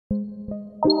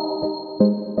My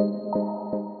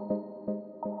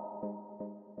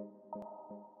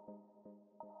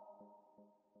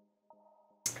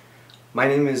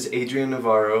name is Adrian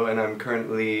Navarro, and I'm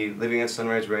currently living at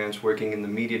Sunrise Ranch working in the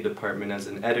media department as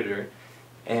an editor,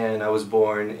 and I was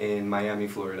born in Miami,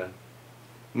 Florida.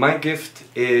 My gift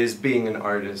is being an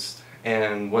artist,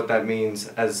 and what that means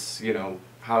as,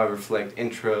 how I reflect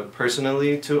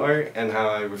intrapersonally to art and how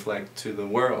I reflect to the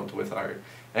world with art.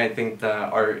 And I think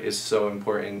that art is so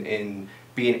important in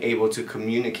being able to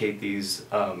communicate these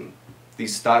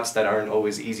thoughts that aren't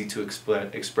always easy to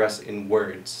express in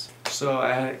words. So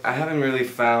I haven't really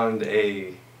found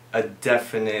a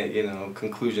definite,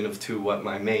 conclusion to what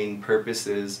my main purpose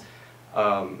is.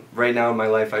 Right now in my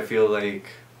life I feel like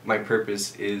my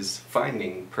purpose is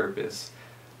finding purpose.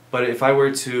 But if I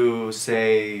were to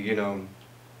say,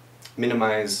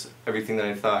 minimize everything that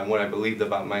I thought and what I believed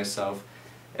about myself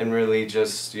and really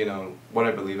just, what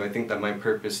I believe, I think that my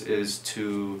purpose is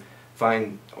to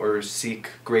find or seek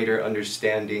greater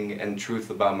understanding and truth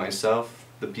about myself,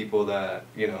 the people that,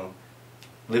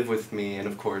 live with me, and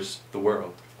of course, the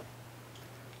world.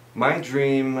 My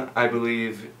dream, I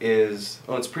believe, is,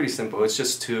 well, it's pretty simple. It's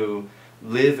just to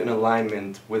live in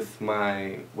alignment with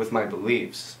my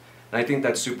beliefs. And I think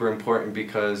that's super important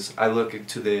because I look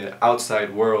to the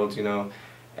outside world,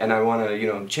 and I want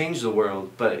to, change the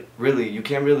world, but really, you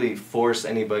can't really force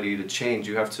anybody to change.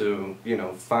 You have to,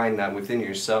 find that within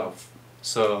yourself.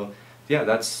 So, yeah,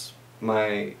 that's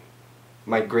my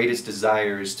greatest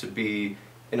desire, is to be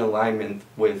in alignment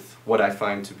with what I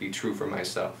find to be true for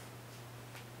myself.